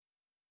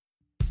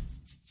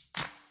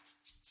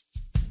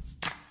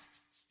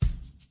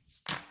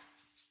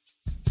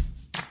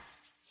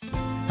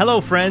Hello,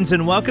 friends,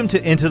 and welcome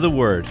to Into the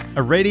Word,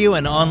 a radio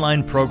and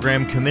online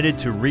program committed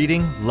to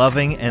reading,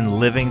 loving, and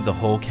living the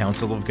whole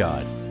counsel of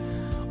God.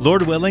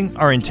 Lord willing,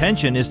 our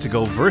intention is to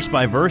go verse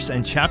by verse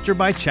and chapter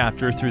by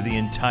chapter through the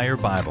entire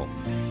Bible.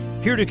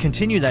 Here to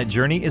continue that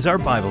journey is our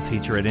Bible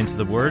teacher at Into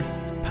the Word,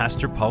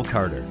 Pastor Paul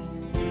Carter.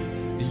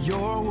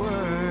 Your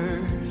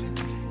word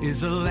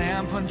is a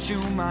lamp unto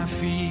my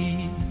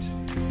feet.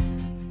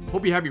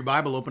 Hope you have your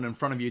Bible open in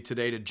front of you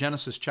today to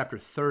Genesis chapter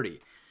 30.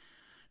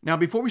 Now,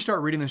 before we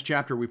start reading this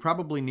chapter, we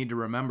probably need to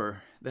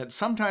remember that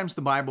sometimes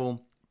the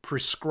Bible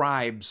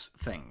prescribes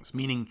things,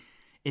 meaning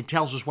it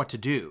tells us what to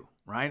do,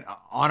 right?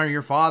 Honor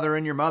your father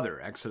and your mother,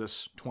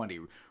 Exodus 20.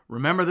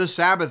 Remember the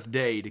Sabbath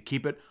day to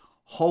keep it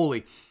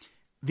holy.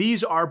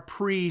 These are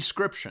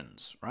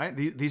prescriptions, right?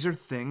 These are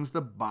things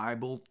the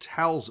Bible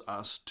tells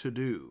us to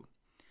do.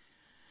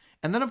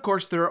 And then, of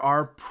course, there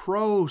are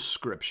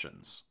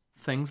proscriptions,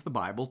 things the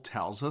Bible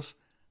tells us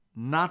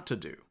not to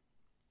do.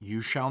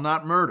 You shall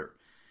not murder.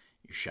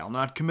 You shall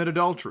not commit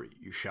adultery.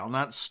 You shall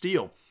not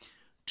steal.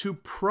 To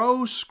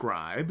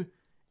proscribe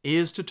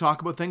is to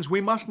talk about things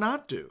we must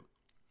not do.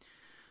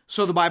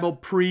 So the Bible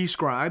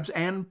prescribes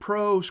and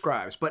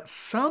proscribes. But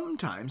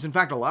sometimes, in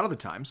fact, a lot of the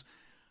times,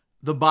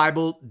 the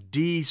Bible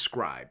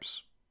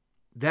describes.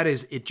 That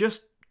is, it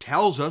just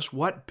tells us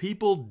what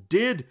people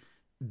did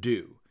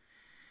do.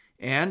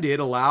 And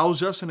it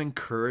allows us and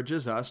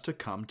encourages us to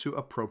come to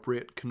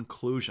appropriate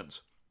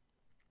conclusions.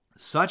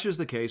 Such is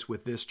the case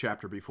with this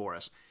chapter before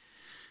us.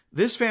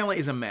 This family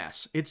is a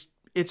mess. It's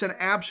an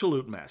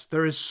absolute mess.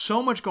 There is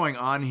so much going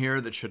on here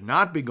that should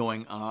not be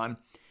going on,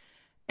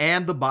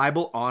 and the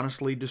Bible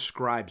honestly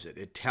describes it.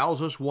 It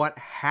tells us what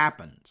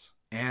happens,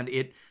 and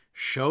it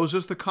shows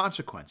us the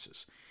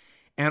consequences.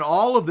 And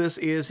all of this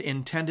is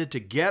intended to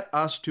get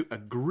us to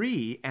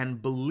agree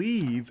and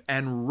believe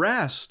and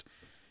rest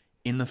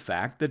in the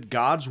fact that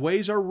God's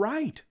ways are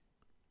right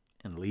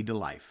and lead to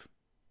life.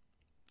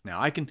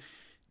 Now, I can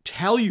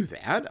tell you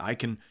that. I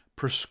can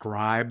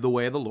prescribe the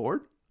way of the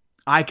Lord.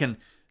 I can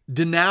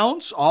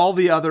denounce all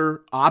the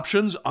other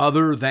options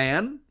other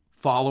than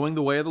following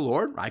the way of the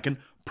Lord. I can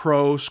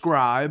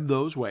proscribe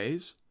those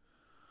ways.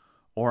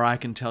 Or I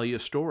can tell you a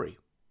story.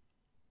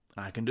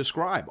 I can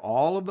describe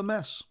all of the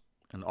mess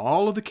and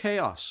all of the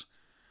chaos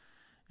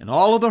and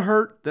all of the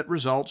hurt that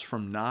results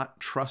from not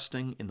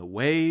trusting in the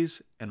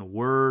ways and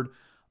word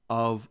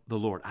of the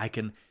Lord. I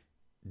can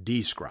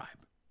describe.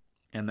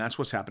 And that's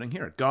what's happening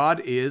here.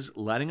 God is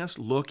letting us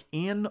look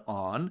in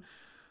on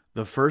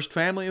the first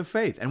family of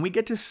faith, and we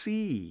get to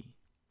see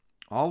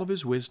all of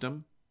his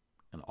wisdom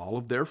and all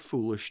of their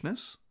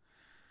foolishness,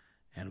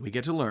 and we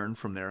get to learn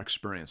from their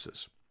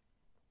experiences.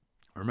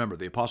 Remember,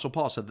 the Apostle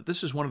Paul said that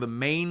this is one of the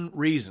main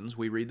reasons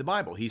we read the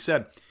Bible. He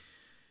said,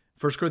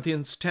 1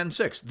 Corinthians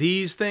 10:6,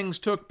 these things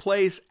took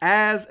place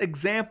as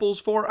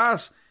examples for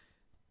us,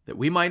 that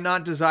we might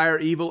not desire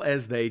evil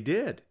as they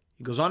did.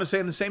 He goes on to say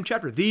in the same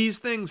chapter, these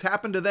things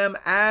happened to them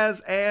as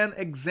an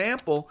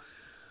example,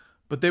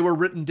 but they were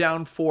written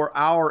down for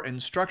our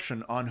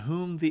instruction, on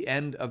whom the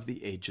end of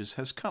the ages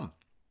has come.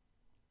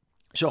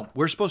 So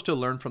we're supposed to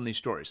learn from these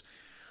stories.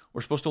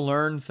 We're supposed to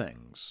learn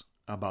things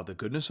about the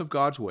goodness of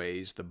God's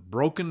ways, the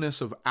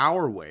brokenness of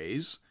our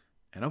ways,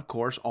 and of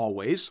course,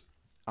 always,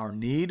 our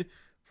need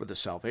for the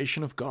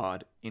salvation of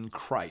God in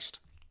Christ.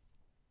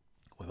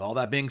 With all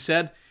that being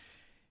said,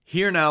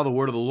 hear now the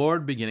word of the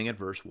Lord, beginning at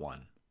verse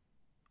 1.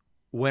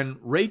 When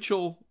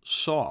Rachel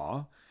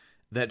saw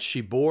that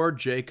she bore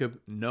Jacob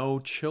no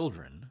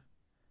children,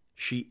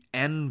 she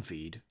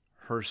envied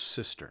her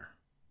sister.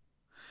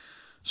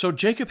 So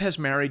Jacob has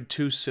married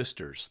two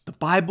sisters. The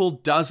Bible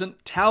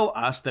doesn't tell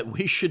us that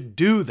we should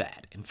do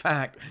that. In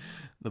fact,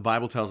 the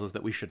Bible tells us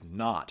that we should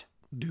not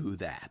do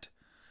that.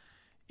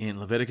 In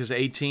Leviticus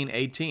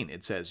 18:18,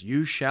 it says,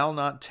 you shall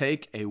not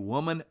take a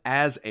woman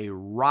as a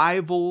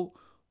rival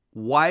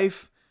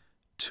wife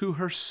to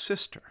her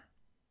sister.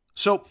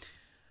 So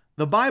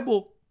the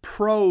Bible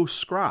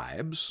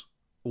proscribes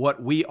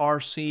what we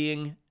are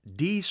seeing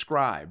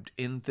described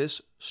in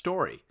this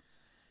story.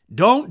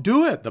 Don't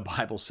do it, the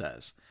Bible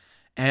says.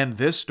 And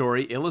this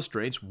story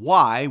illustrates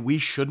why we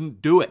shouldn't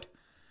do it.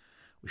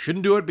 We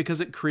shouldn't do it because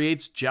it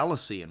creates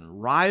jealousy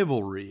and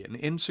rivalry and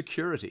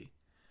insecurity.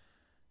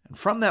 And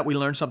from that, we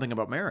learn something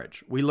about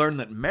marriage. We learn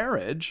that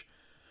marriage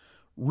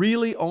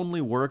really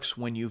only works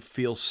when you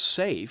feel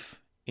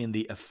safe in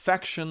the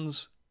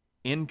affections,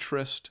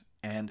 interest,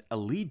 and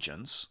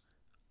allegiance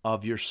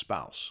of your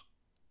spouse.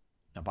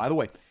 Now, by the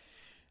way,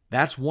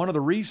 that's one of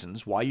the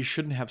reasons why you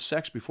shouldn't have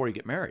sex before you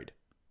get married.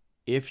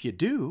 If you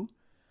do,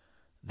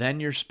 then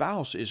your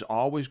spouse is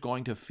always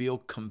going to feel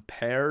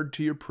compared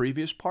to your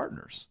previous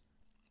partners.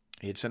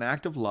 It's an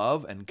act of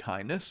love and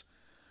kindness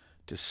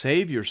to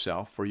save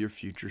yourself for your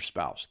future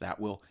spouse. That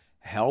will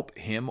help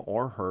him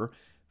or her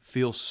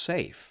feel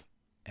safe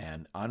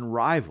and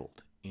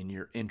unrivaled in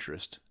your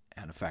interest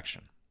and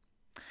affection.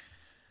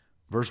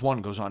 Verse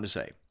 1 goes on to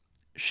say,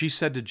 she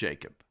said to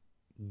Jacob,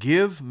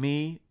 give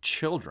me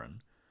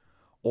children,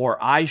 or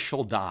I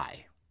shall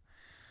die.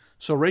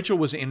 So Rachel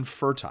was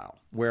infertile.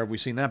 Where have we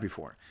seen that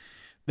before?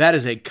 That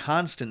is a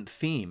constant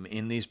theme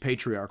in these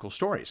patriarchal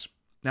stories.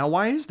 Now,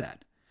 why is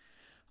that?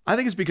 I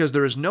think it's because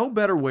there is no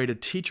better way to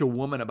teach a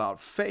woman about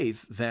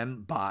faith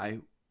than by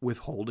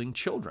withholding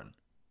children.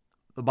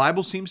 The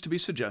Bible seems to be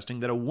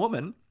suggesting that a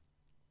woman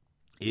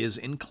is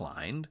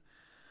inclined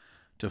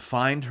to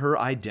find her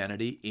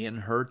identity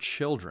in her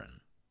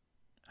children.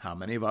 How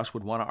many of us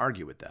would want to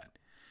argue with that?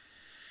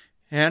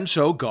 And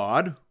so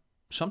God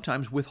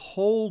sometimes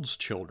withholds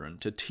children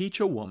to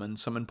teach a woman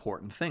some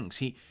important things.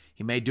 He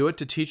may do it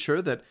to teach her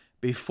that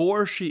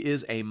before she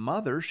is a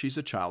mother, she's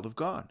a child of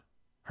God.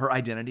 Her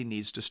identity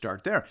needs to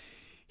start there.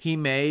 He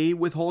may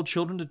withhold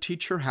children to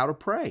teach her how to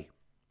pray.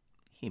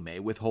 He may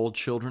withhold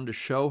children to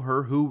show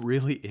her who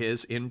really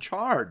is in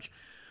charge.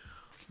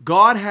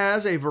 God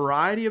has a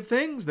variety of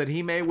things that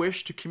he may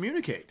wish to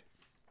communicate,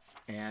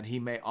 and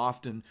he may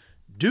often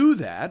do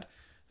that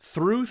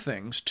through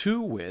things to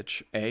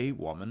which a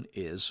woman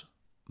is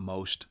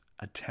most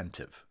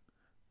attentive.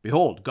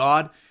 Behold,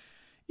 God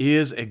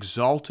is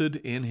exalted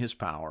in his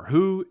power.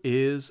 Who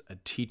is a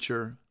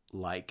teacher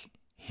like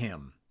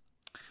him?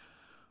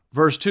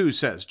 Verse 2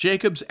 says,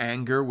 Jacob's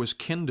anger was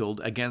kindled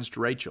against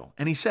Rachel,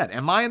 and he said,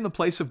 Am I in the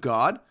place of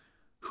God,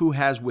 who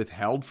has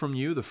withheld from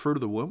you the fruit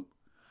of the womb?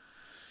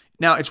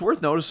 Now, it's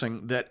worth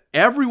noticing that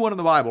everyone in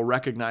the Bible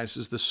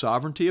recognizes the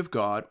sovereignty of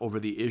God over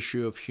the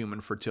issue of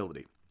human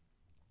fertility.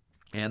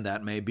 And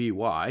that may be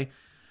why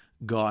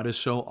God is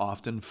so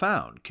often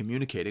found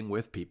communicating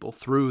with people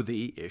through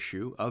the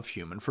issue of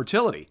human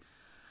fertility.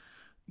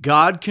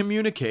 God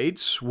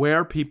communicates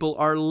where people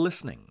are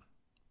listening.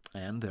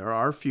 And there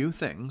are few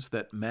things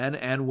that men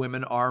and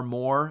women are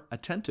more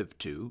attentive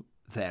to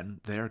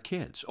than their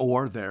kids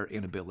or their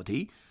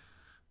inability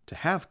to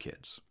have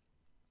kids.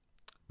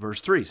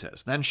 Verse 3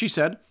 says, Then she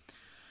said,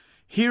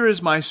 Here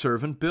is my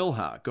servant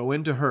Bilhah. Go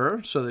into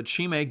her so that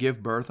she may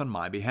give birth on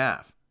my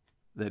behalf,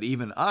 that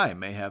even I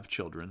may have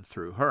children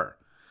through her.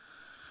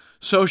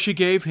 So she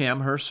gave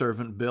him her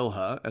servant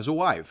Bilhah as a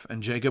wife,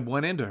 and Jacob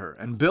went into her.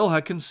 And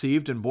Bilhah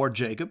conceived and bore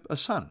Jacob a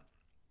son.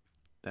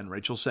 Then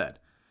Rachel said,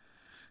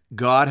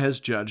 God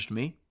has judged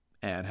me,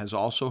 and has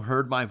also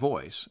heard my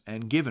voice,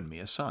 and given me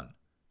a son.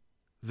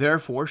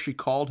 Therefore she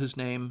called his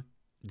name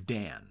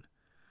Dan.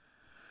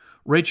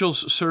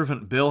 Rachel's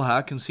servant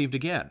Bilhah conceived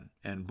again,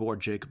 and bore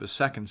Jacob a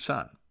second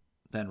son.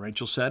 Then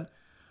Rachel said,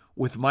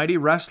 With mighty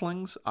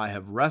wrestlings I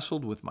have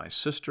wrestled with my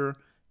sister,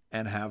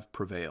 and have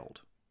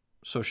prevailed.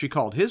 So she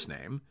called his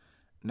name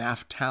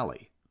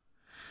Naphtali.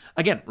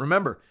 Again,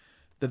 remember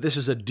that this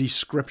is a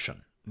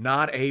description,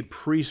 not a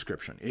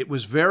prescription. It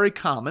was very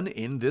common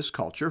in this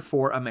culture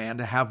for a man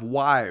to have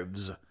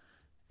wives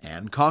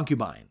and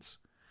concubines.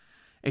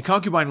 A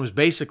concubine was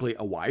basically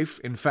a wife.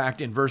 In fact,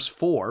 in verse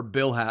 4,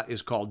 Bilhah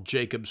is called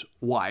Jacob's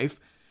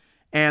wife.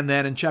 And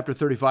then in chapter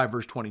 35,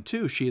 verse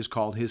 22, she is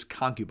called his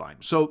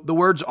concubine. So the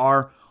words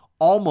are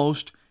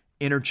almost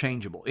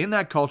interchangeable. In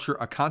that culture,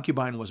 a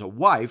concubine was a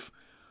wife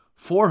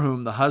for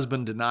whom the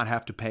husband did not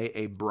have to pay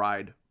a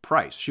bride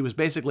price. She was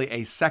basically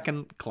a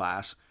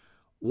second-class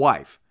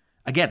wife.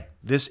 Again,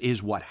 this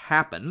is what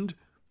happened,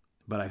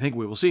 but I think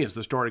we will see as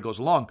the story goes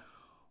along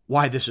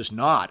why this is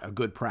not a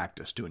good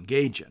practice to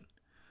engage in.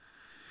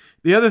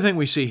 The other thing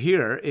we see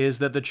here is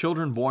that the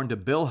children born to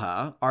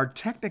Bilhah are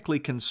technically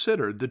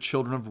considered the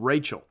children of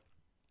Rachel.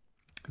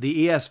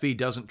 The ESV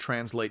doesn't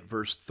translate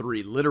verse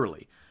 3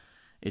 literally.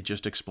 It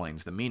just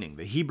explains the meaning.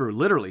 The Hebrew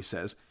literally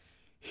says,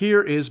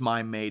 Here is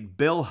my maid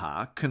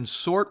Bilhah,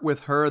 consort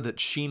with her that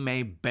she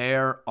may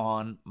bear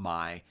on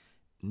my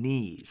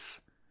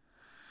knees.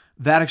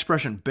 That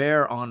expression,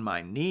 bear on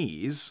my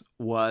knees,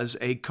 was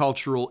a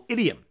cultural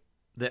idiom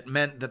that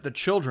meant that the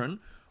children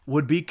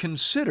would be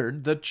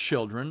considered the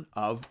children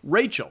of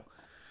Rachel.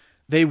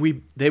 They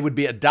would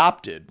be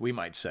adopted, we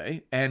might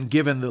say, and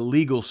given the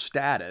legal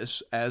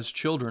status as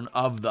children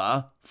of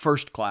the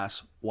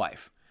first-class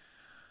wife.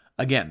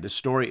 Again, this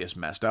story is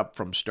messed up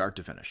from start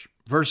to finish.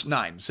 Verse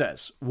 9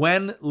 says,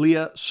 When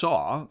Leah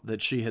saw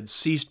that she had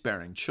ceased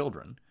bearing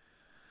children,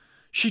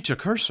 she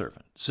took her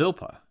servant,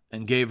 Zilpah,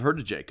 and gave her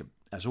to Jacob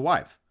as a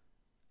wife.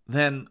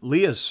 Then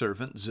Leah's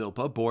servant,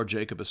 Zilpah, bore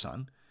Jacob a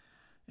son,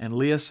 and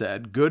Leah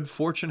said, Good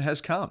fortune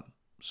has come.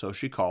 So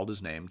she called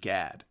his name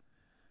Gad.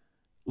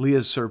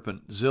 Leah's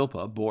servant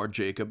Zilpah bore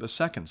Jacob a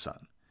second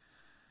son.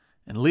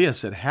 And Leah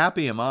said,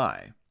 Happy am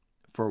I,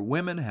 for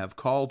women have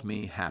called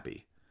me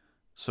happy.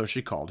 So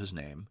she called his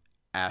name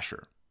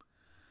Asher.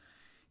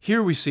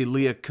 Here we see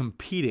Leah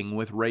competing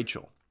with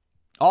Rachel.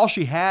 All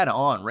she had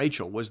on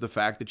Rachel was the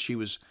fact that she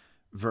was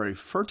very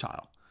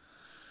fertile.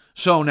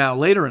 So now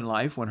later in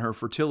life, when her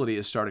fertility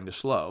is starting to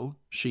slow,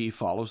 she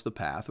follows the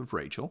path of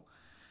Rachel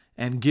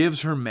and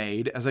gives her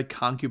maid as a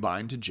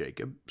concubine to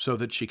Jacob so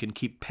that she can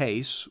keep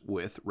pace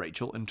with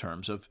Rachel in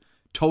terms of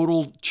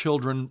total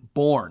children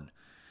born.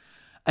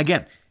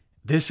 Again,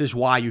 this is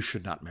why you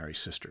should not marry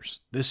sisters.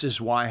 This is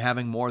why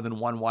having more than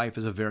one wife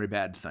is a very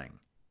bad thing.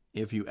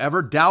 If you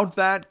ever doubt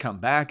that, come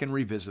back and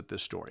revisit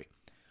this story.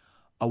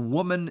 A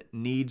woman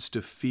needs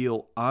to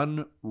feel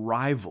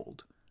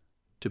unrivaled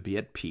to be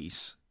at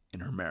peace in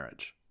her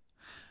marriage.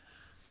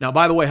 Now,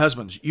 by the way,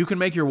 husbands, you can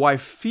make your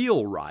wife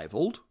feel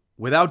rivaled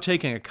without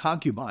taking a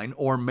concubine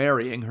or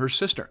marrying her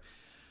sister.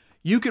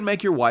 You can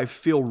make your wife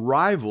feel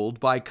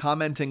rivaled by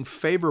commenting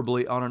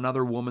favorably on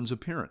another woman's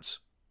appearance.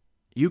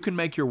 You can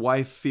make your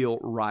wife feel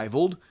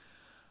rivaled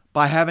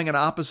by having an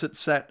opposite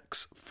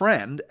sex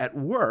friend at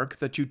work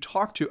that you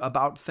talk to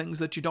about things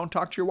that you don't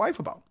talk to your wife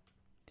about.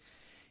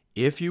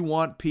 If you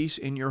want peace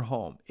in your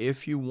home,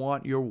 if you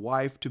want your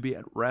wife to be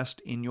at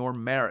rest in your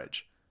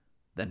marriage,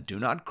 then do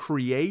not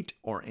create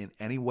or in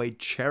any way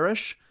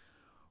cherish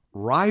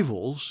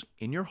rivals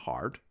in your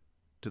heart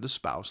to the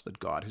spouse that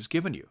God has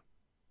given you.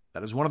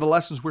 That is one of the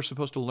lessons we're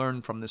supposed to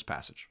learn from this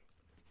passage.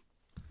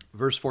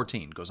 Verse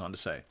 14 goes on to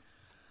say,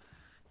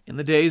 "In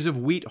the days of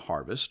wheat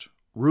harvest,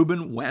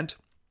 Reuben went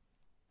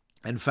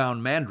and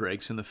found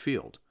mandrakes in the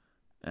field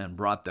and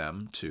brought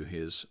them to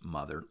his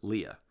mother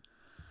Leah.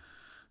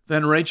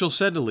 Then Rachel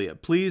said to Leah,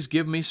 'Please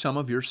give me some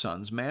of your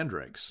son's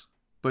mandrakes.'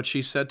 But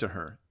she said to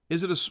her,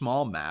 'Is it a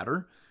small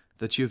matter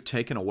that you have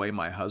taken away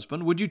my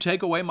husband? Would you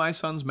take away my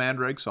son's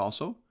mandrakes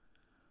also?'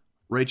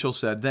 Rachel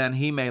said, 'Then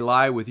he may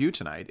lie with you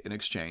tonight in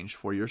exchange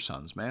for your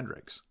son's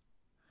mandrakes.'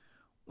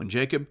 When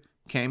Jacob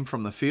came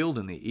from the field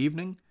in the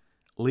evening,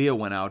 Leah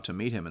went out to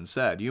meet him and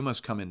said, 'You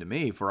must come into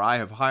me, for I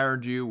have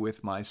hired you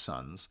with my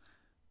son's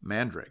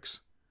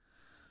mandrakes.'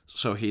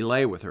 So he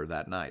lay with her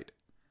that night.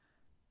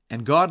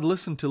 And God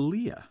listened to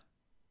Leah,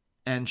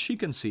 and she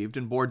conceived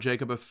and bore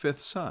Jacob a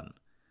fifth son.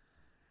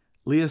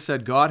 Leah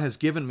said, 'God has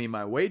given me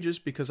my wages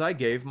because I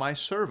gave my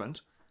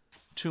servant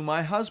to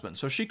my husband.'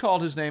 So she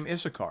called his name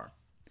Issachar.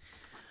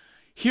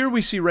 Here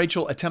we see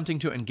Rachel attempting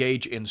to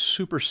engage in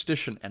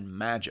superstition and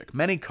magic.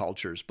 Many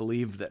cultures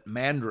believed that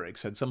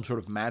mandrakes had some sort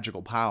of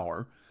magical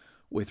power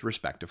with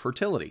respect to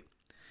fertility.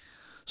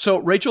 So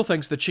Rachel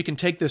thinks that she can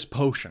take this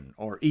potion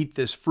or eat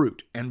this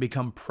fruit and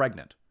become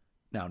pregnant.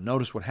 Now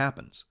notice what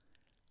happens.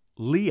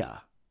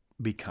 Leah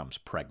becomes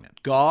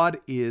pregnant. God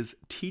is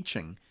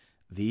teaching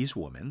these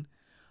women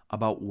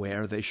about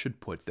where they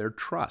should put their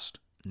trust.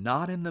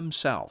 Not in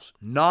themselves,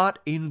 not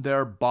in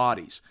their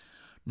bodies,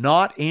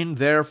 not in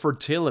their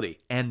fertility,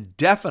 and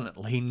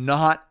definitely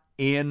not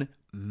in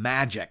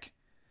magic.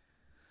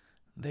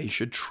 They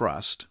should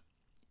trust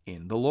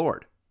in the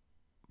Lord.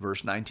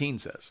 Verse 19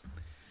 says,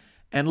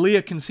 "And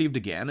Leah conceived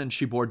again, and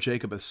she bore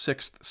Jacob a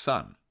sixth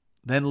son.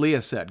 Then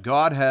Leah said,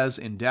 'God has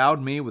endowed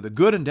me with a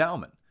good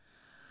endowment.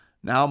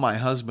 Now my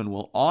husband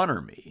will honor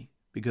me,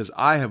 because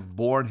I have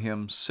borne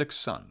him 6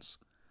 sons.'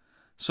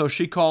 So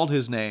she called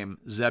his name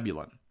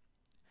Zebulun.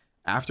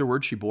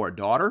 Afterward she bore a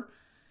daughter,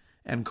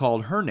 and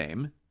called her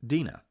name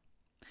Dinah.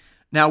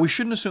 Now, we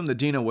shouldn't assume that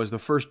Dinah was the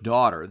first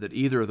daughter that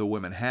either of the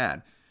women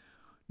had.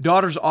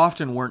 Daughters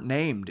often weren't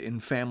named in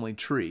family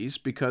trees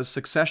because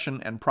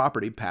succession and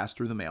property passed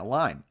through the male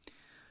line.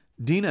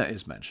 Dinah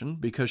is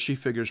mentioned because she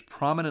figures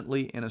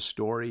prominently in a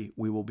story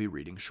we will be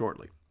reading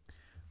shortly.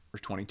 Verse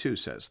 22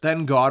 says,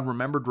 "Then God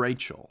remembered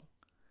Rachel,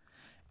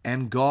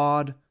 and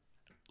God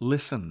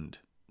listened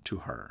to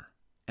her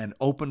and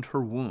opened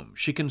her womb.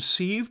 She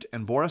conceived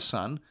and bore a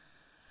son,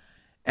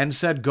 and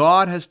said,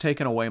 'God has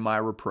taken away my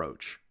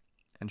reproach.'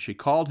 And she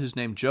called his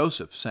name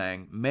Joseph,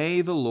 saying,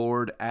 'May the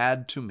Lord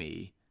add to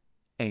me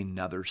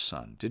another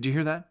son.'" Did you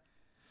hear that?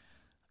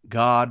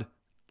 God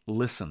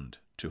listened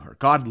to her.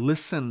 God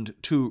listened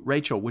to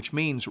Rachel, which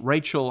means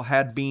Rachel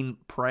had been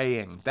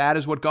praying. That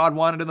is what God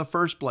wanted in the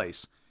first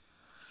place.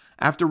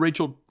 After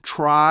Rachel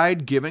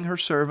tried giving her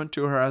servant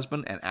to her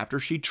husband, and after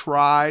she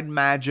tried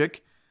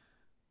magic,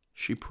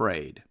 she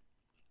prayed,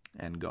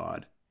 and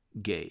God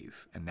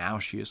gave. And now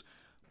she is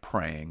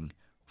praying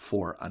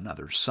for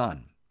another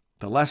son.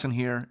 The lesson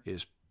here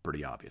is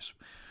pretty obvious.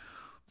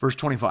 Verse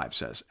 25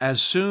 says,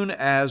 "As soon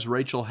as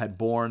Rachel had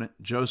borne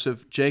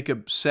Joseph,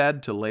 Jacob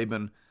said to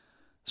Laban,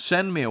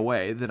 'Send me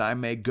away that I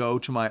may go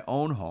to my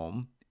own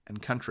home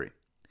and country.'"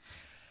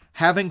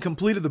 Having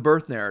completed the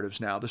birth narratives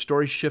now, the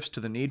story shifts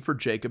to the need for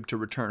Jacob to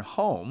return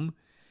home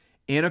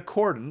in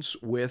accordance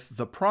with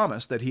the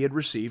promise that he had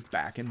received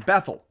back in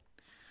Bethel.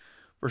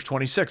 Verse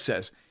 26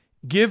 says,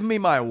 "Give me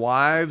my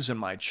wives and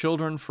my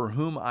children for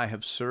whom I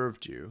have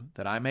served you,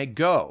 that I may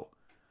go,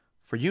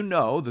 for you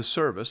know the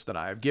service that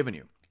I have given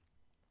you."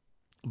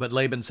 But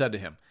Laban said to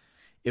him,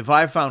 "If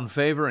I have found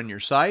favor in your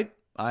sight,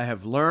 I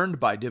have learned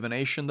by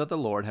divination that the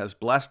Lord has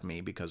blessed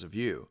me because of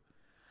you.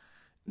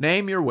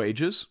 Name your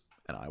wages,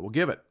 and I will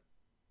give it."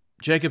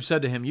 Jacob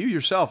said to him, "You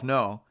yourself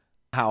know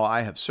how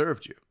I have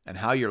served you, and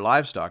how your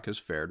livestock has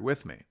fared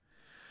with me.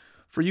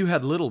 For you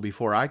had little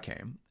before I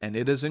came, and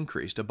it has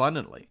increased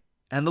abundantly.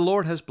 And the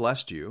Lord has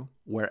blessed you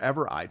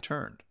wherever I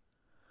turned.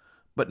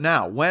 But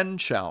now, when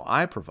shall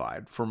I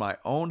provide for my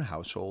own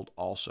household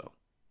also?"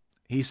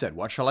 He said,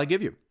 "What shall I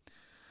give you?"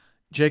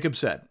 Jacob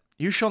said,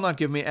 "You shall not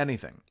give me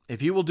anything.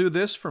 If you will do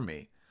this for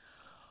me,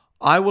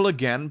 I will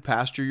again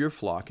pasture your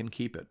flock and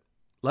keep it.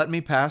 Let me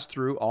pass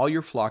through all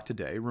your flock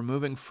today,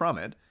 removing from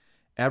it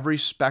every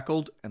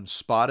speckled and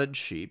spotted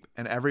sheep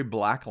and every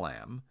black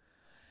lamb,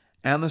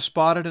 and the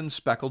spotted and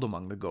speckled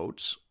among the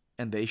goats,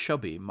 and they shall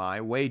be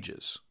my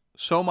wages.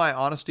 So my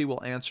honesty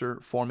will answer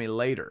for me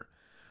later,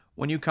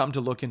 when you come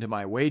to look into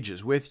my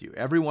wages with you.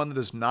 Every one that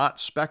is not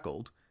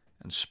speckled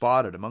and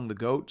spotted among the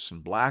goats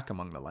and black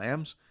among the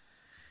lambs,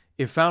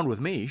 if found with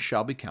me,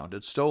 shall be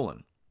counted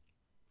stolen."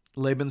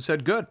 Laban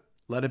said, "Good,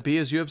 let it be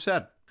as you have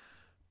said."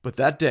 But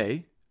that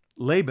day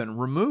Laban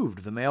removed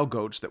the male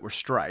goats that were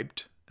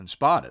striped and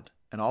spotted,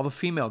 and all the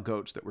female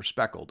goats that were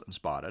speckled and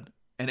spotted,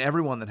 and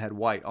every one that had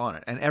white on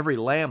it, and every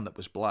lamb that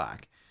was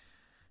black,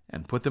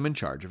 and put them in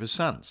charge of his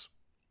sons.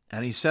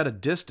 And he set a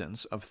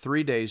distance of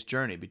 3 days'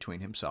 journey between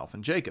himself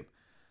and Jacob.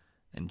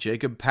 And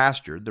Jacob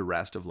pastured the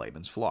rest of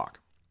Laban's flock.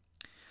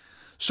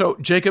 So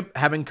Jacob,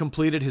 having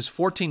completed his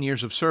 14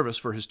 years of service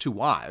for his 2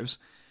 wives,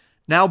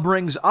 now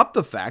brings up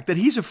the fact that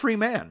he's a free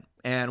man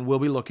and will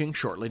be looking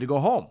shortly to go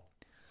home.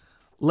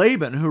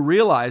 Laban, who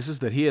realizes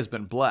that he has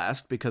been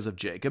blessed because of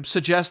Jacob,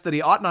 suggests that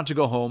he ought not to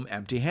go home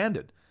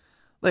empty-handed.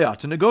 They ought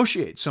to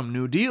negotiate some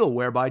new deal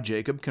whereby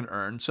Jacob can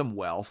earn some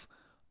wealth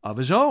of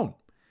his own.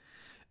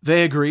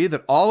 They agree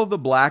that all of the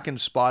black and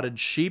spotted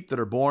sheep that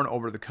are born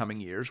over the coming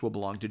years will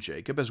belong to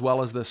Jacob, as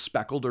well as the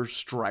speckled or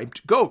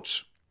striped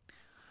goats.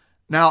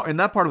 Now, in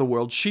that part of the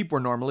world, sheep were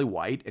normally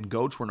white and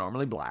goats were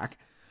normally black.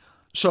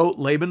 So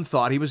Laban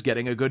thought he was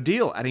getting a good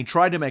deal, and he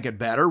tried to make it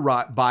better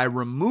by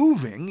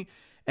removing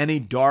any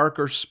dark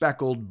or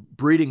speckled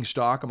breeding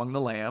stock among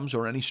the lambs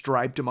or any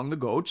striped among the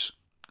goats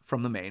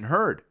from the main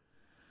herd.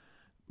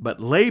 But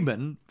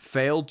Laban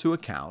failed to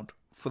account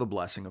for the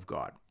blessing of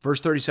God.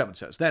 Verse 37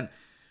 says, "Then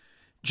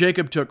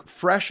Jacob took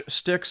fresh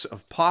sticks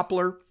of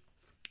poplar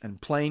and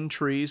plane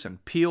trees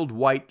and peeled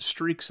white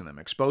streaks in them,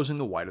 exposing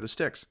the white of the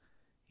sticks.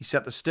 He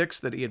set the sticks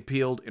that he had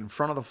peeled in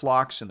front of the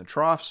flocks in the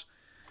troughs,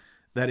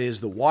 that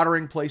is, the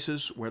watering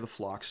places where the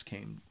flocks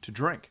came to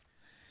drink.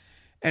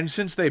 And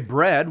since they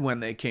bred when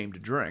they came to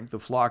drink, the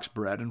flocks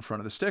bred in front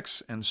of the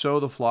sticks, and so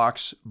the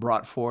flocks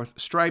brought forth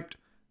striped,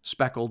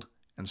 speckled,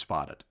 and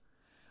spotted.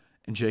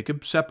 And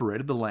Jacob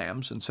separated the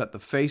lambs and set the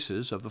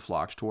faces of the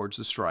flocks towards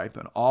the stripe,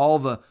 and all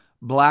the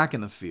black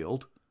in the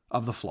field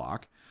of the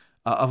flock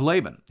of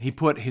Laban. He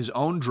put his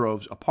own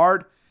droves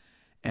apart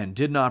and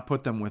did not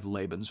put them with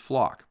Laban's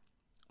flock.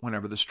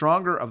 Whenever the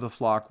stronger of the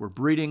flock were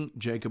breeding,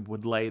 Jacob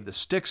would lay the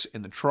sticks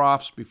in the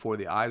troughs before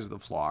the eyes of the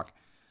flock,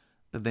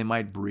 that they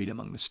might breed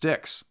among the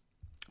sticks.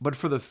 But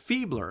for the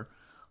feebler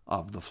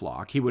of the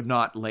flock, he would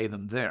not lay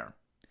them there.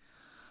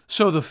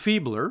 So the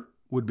feebler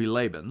would be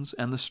Laban's,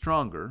 and the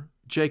stronger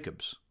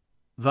Jacob's.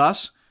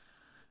 Thus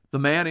the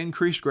man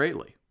increased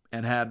greatly,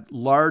 and had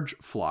large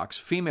flocks,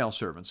 female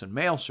servants and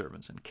male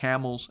servants, and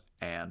camels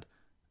and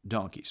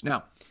donkeys."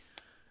 Now,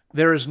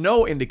 there is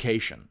no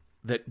indication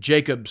that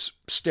Jacob's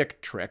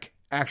stick trick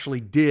actually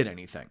did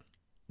anything.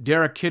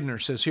 Derek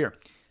Kidner says here,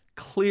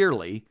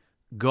 "Clearly,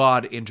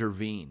 God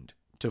intervened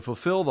to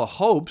fulfill the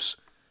hopes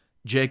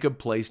Jacob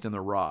placed in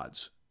the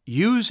rods,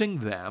 using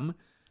them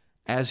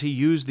as he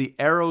used the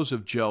arrows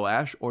of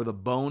Joash or the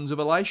bones of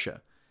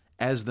Elisha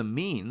as the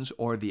means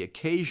or the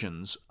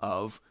occasions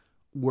of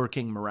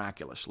working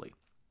miraculously.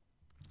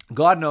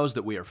 God knows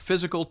that we are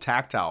physical,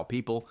 tactile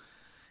people,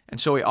 and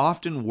so he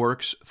often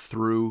works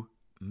through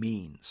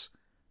means.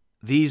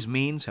 These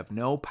means have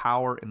no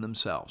power in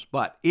themselves,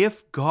 but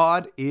if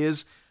God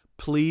is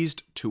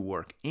pleased to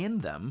work in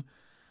them,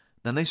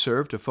 then they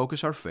serve to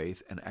focus our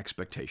faith and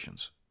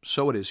expectations.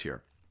 So it is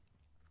here.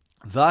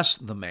 Thus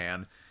the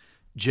man,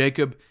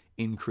 Jacob,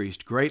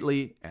 increased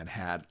greatly and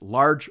had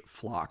large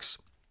flocks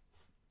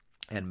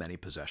and many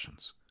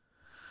possessions.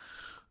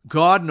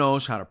 God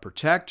knows how to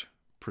protect,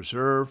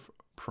 preserve,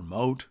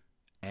 promote,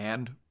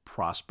 and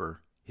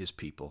prosper his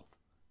people.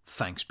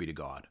 Thanks be to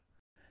God.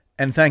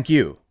 And thank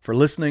you for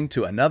listening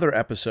to another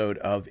episode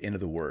of Into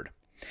the Word.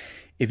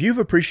 If you've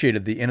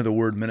appreciated the Into the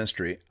Word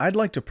ministry, I'd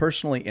like to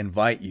personally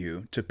invite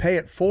you to pay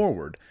it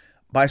forward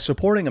by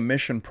supporting a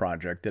mission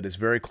project that is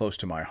very close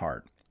to my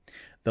heart.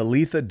 The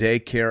Letha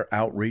Daycare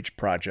Outreach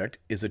Project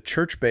is a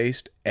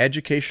church-based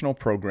educational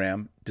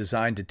program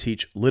designed to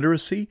teach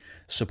literacy,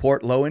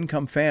 support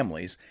low-income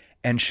families,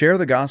 and share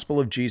the gospel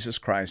of Jesus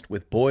Christ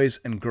with boys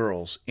and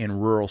girls in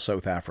rural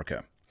South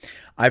Africa.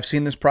 I've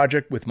seen this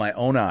project with my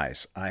own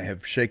eyes. I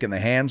have shaken the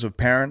hands of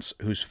parents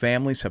whose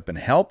families have been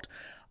helped.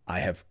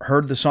 I have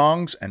heard the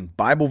songs and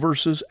Bible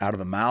verses out of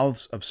the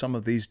mouths of some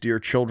of these dear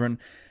children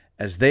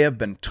as they have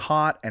been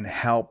taught and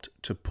helped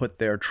to put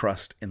their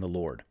trust in the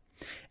Lord.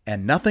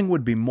 And nothing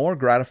would be more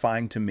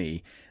gratifying to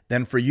me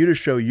than for you to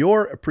show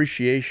your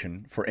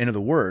appreciation for Into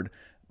the Word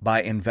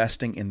by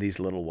investing in these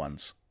little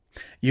ones.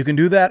 You can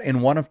do that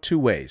in one of 2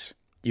 ways.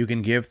 You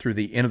can give through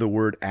the Into the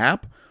Word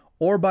app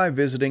or by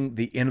visiting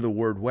the Into the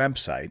Word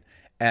website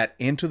at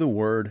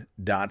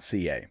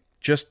intotheword.ca.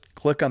 Just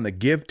click on the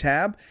Give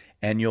tab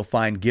and you'll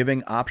find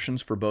giving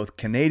options for both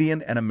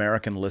Canadian and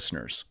American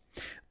listeners.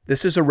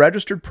 This is a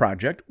registered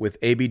project with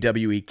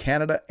ABWE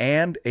Canada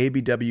and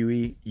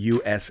ABWE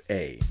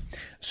USA.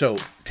 So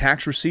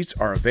tax receipts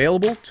are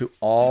available to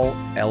all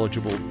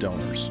eligible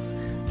donors.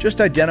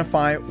 Just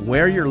identify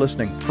where you're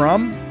listening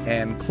from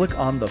and click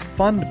on the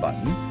Fund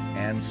button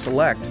and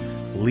select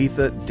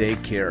Letha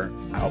Daycare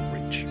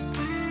Outreach.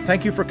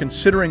 Thank you for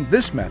considering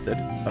this method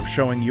of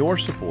showing your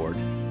support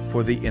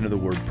for the Into the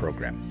Word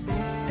program.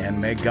 And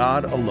may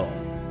God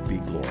alone be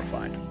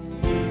glorified.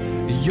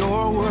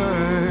 Your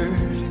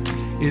word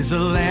is a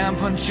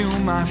lamp unto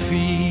my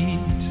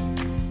feet